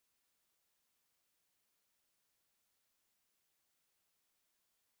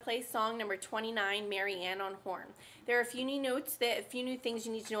play song number 29, Mary Ann on horn. There are a few new notes, a few new things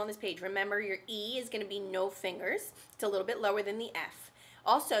you need to know on this page. Remember, your E is going to be no fingers. It's a little bit lower than the F.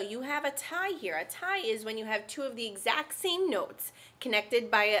 Also, you have a tie here. A tie is when you have two of the exact same notes connected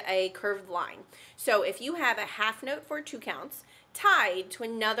by a curved line. So if you have a half note for 2 counts tied to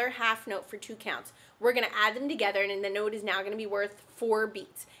another half note for 2 counts, we're going to add them together, and the note is now going to be worth 4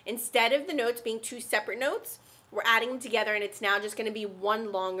 beats. Instead of the notes being 2 separate notes, we're adding them together, and it's now just going to be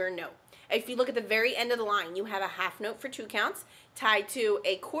one longer note. If you look at the very end of the line, you have a half note for 2 counts tied to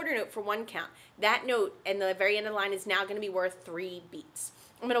a quarter note for 1 count. That note in the very end of the line is now going to be worth 3 beats.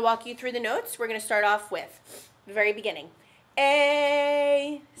 I'm going to walk you through the notes. We're going to start off with the very beginning.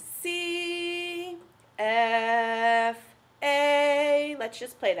 A, C, F, A. Let's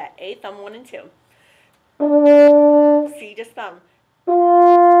just play that. A, thumb 1 and 2. C, just thumb.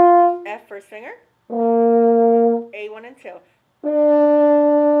 F, first finger. A, 1 and 2.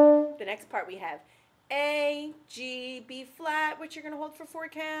 The next part we have A, G, B flat, which you're going to hold for 4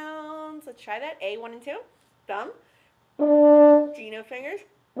 counts. Let's try that. A, 1 and 2. Thumb. G, no fingers.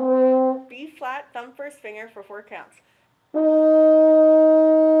 B flat, thumb first finger for 4 counts.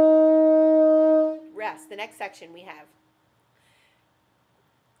 Rest. The next section we have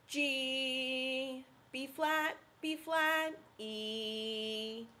G, B flat,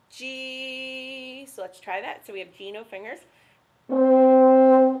 E, G. So let's try that. So we have G, no fingers.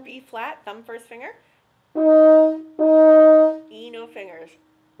 B flat, thumb first finger. E, no fingers.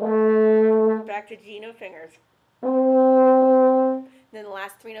 Back to G, no fingers. Then the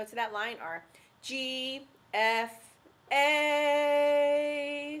last 3 notes of that line are G, F,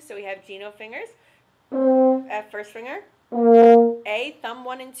 A. So we have G, no fingers. F, first finger. A, thumb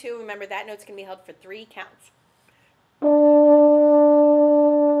 1 and 2. Remember, that note's going to be held for 3 counts.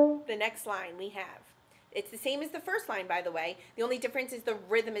 The next line we have, it's the same as the first line, by the way. The only difference is the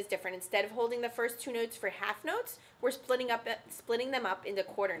rhythm is different. Instead of holding the first 2 notes for half notes, we're splitting them up into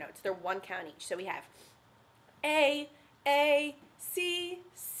quarter notes. They're 1 count each. So we have A, C,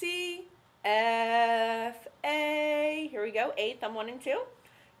 C, F, A. Here we go. A, thumb 1 and 2.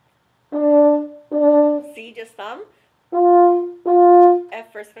 C, just thumb.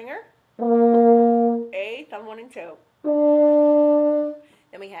 F, first finger. A, thumb 1 and 2.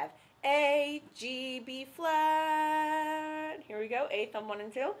 Then we have A, G, B flat. Here we go. A, thumb 1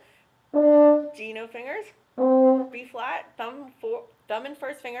 and 2. G, no fingers. B flat, thumb and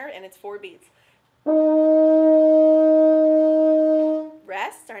first finger, and it's 4 beats.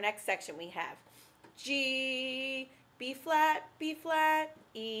 Rest. Our next section we have G, B flat,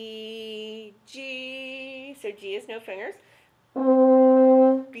 E, G. So G is no fingers.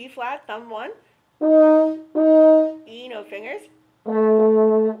 B flat, thumb 1. E, no fingers.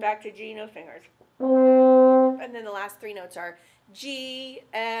 Back to G, no fingers. And then the last 3 notes are G,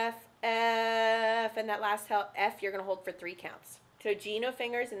 F, F, and that last F you're going to hold for 3 counts. So G, no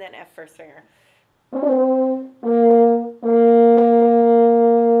fingers, and then F, first finger.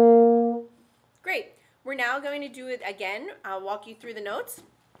 Great. We're now going to do it again. I'll walk you through the notes.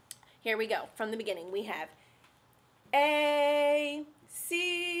 Here we go. From the beginning, we have A,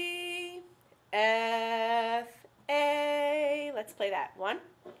 C, F, A. Let's play that. 1,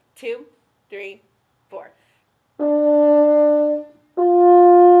 2, 3, 4.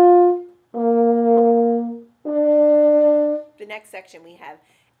 The next section we have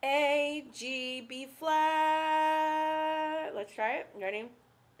A, G, B flat. Let's try it. Ready?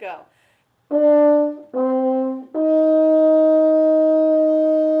 Go.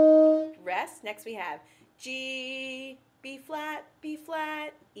 Rest. Next we have G, B flat,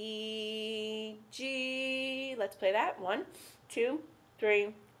 E, G. Let's play that. 1, 2,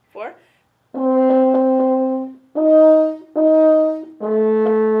 3, 4.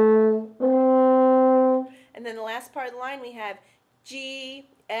 And then the last part of the line we have G,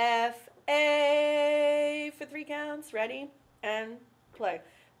 F, A for 3 counts. Ready? And play.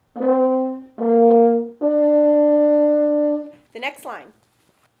 The next line.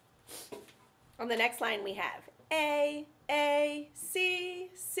 On the next line we have A, C,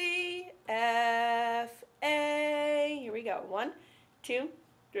 C, F, A. Here we go. 1, 2,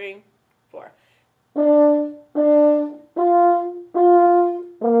 3, 4.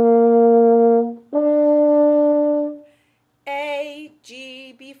 A,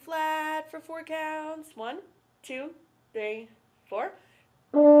 G, B flat for 4 counts. 1, 2, 3, 4.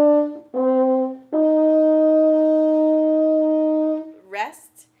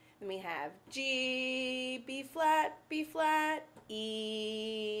 Rest. Then we have G, B flat,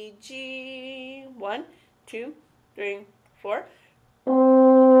 E, G. 1, 2, 3, 4.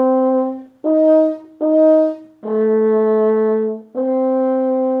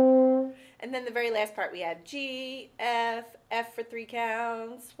 then the very last part we have G, F, F for 3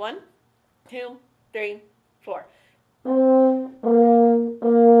 counts. 1, 2, 3, 4.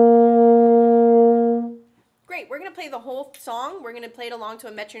 Great, we're going to play the whole song. We're going to play it along to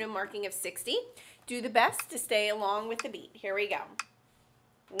a metronome marking of 60. Do the best to stay along with the beat. Here we go.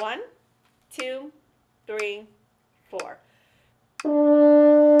 1, 2, 3, 4.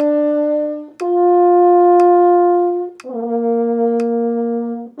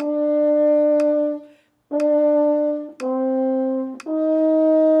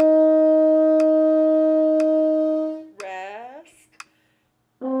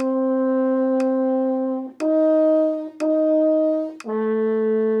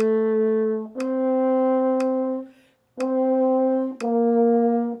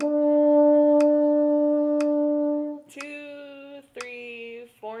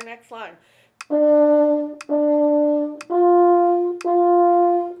 Next line.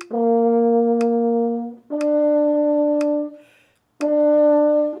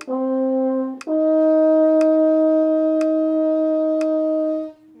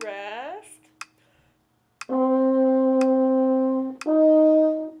 Rest.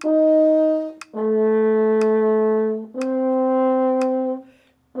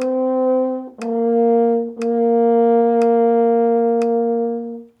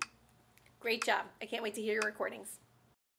 Great job. I can't wait to hear your recordings.